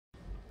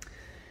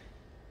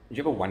Do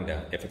you ever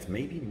wonder if it's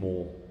maybe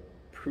more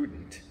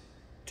prudent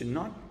to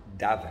not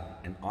daven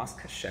and ask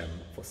Hashem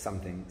for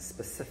something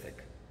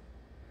specific?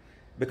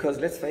 Because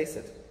let's face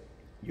it,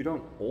 you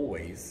don't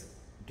always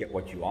get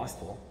what you ask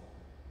for.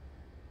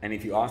 And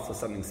if you ask for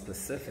something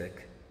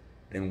specific,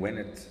 then when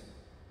it,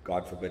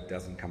 God forbid,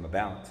 doesn't come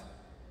about,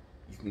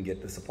 you can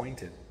get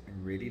disappointed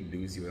and really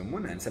lose your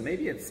emunah. And so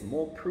maybe it's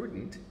more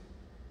prudent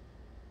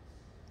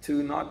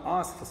to not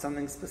ask for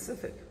something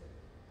specific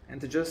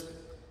and to just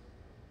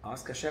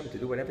ask Hashem to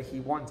do whatever He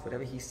wants,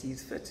 whatever He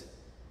sees fit.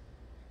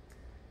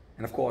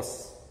 And of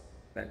course,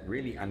 that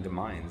really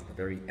undermines the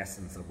very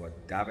essence of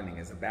what davening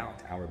is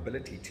about, our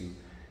ability to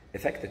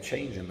effect a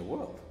change in the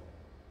world.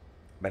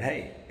 But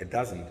hey, it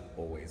doesn't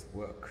always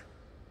work.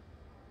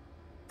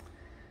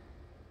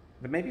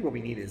 But maybe what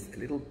we need is a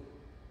little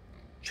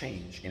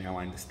change in our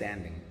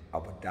understanding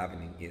of what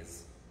davening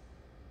is.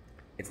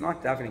 It's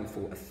not davening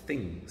for a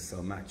thing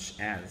so much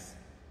as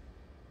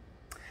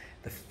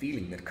the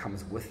feeling that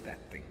comes with that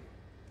thing.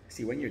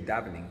 See, when you're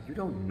davening, you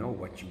don't know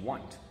what you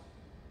want.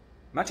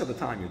 Much of the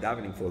time, you're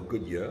davening for a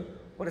good year.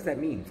 What does that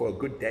mean? For a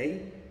good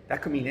day?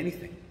 That could mean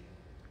anything.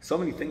 So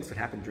many things could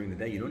happen during the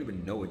day, you don't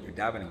even know what you're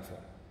davening for.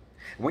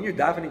 And when you're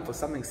davening for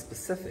something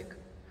specific,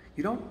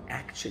 you don't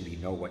actually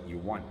know what you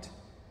want.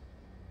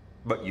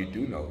 But you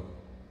do know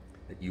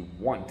that you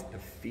want the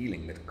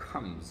feeling that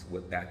comes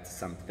with that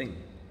something.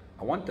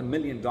 I want $1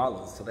 million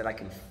so that I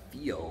can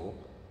feel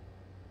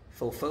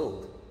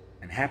fulfilled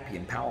and happy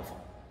and powerful.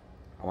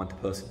 I want the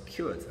person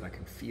cured so that I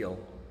can feel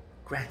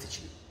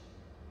gratitude.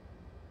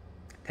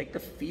 Take the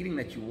feeling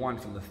that you want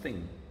from the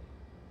thing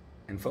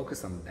and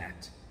focus on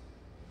that.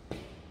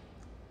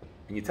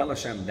 And you tell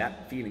Hashem,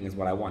 that feeling is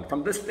what I want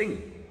from this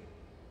thing,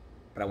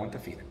 but I want the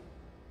feeling.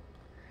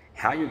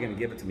 How you're going to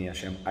give it to me,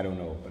 Hashem, I don't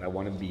know, but I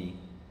want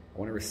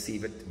to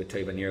receive it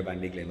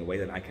in the way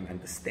that I can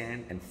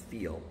understand and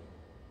feel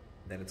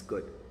that it's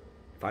good.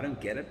 If I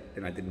don't get it,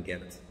 then I didn't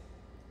get it.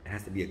 It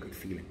has to be a good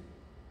feeling.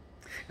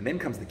 And then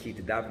comes the key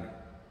to davening.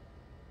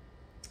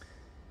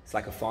 It's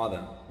like a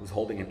father who's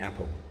holding an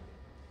apple,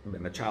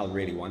 and the child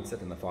really wants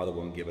it, and the father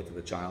won't give it to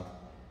the child.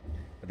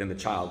 But then the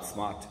child,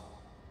 smart,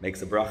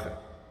 makes a bracha.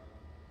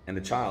 And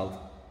the child,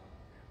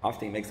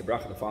 after he makes a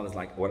bracha, the father's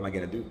like, what am I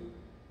going to do?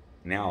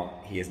 Now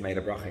he has made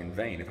a bracha in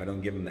vain. If I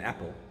don't give him the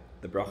apple,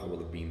 the bracha will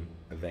have been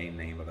a vain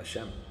name of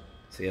Hashem.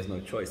 So he has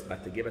no choice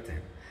but to give it to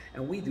him.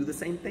 And we do the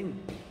same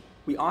thing.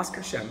 We ask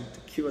Hashem to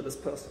cure this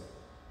person.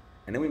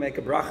 And then we make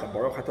a bracha,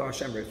 Baruch atah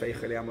Hashem, Refei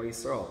Chilei Amo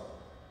Yisrael.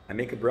 I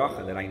make a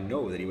bracha that I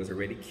know that he was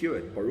already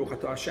cured. Baruch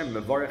atah Hashem,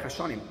 Mevarech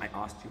Hashanim. I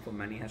asked you for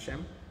money,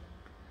 Hashem.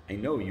 I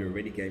know you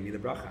already gave me the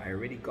bracha. I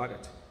already got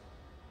it.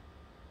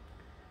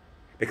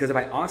 Because if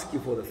I ask you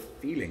for the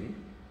feeling,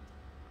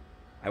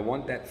 I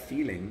want that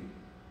feeling,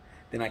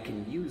 then I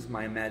can use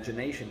my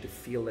imagination to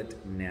feel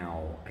it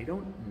now. I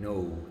don't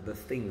know the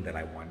thing that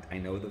I want. I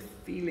know the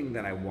feeling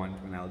that I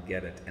want when I'll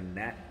get it. And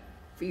that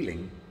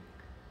feeling,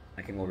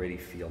 I can already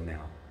feel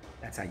now.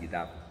 That's how you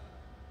daven.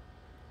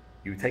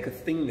 You take a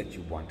thing that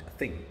you want, a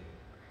thing.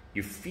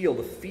 You feel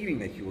the feeling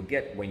that you will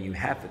get when you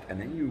have it, and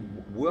then you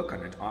work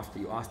on it after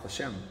you ask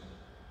Hashem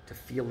to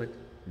feel it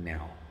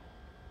now.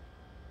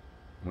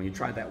 When you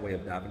try that way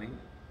of davening,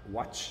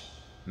 watch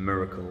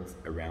miracles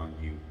around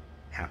you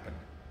happen.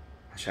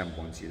 Hashem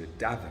wants you to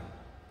daven.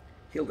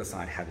 He'll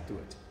decide how to do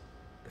it.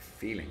 The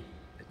feeling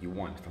that you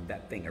want from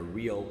that thing, a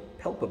real,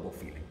 palpable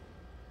feeling,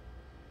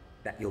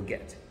 that you'll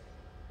get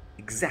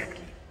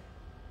exactly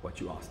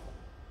what you asked for.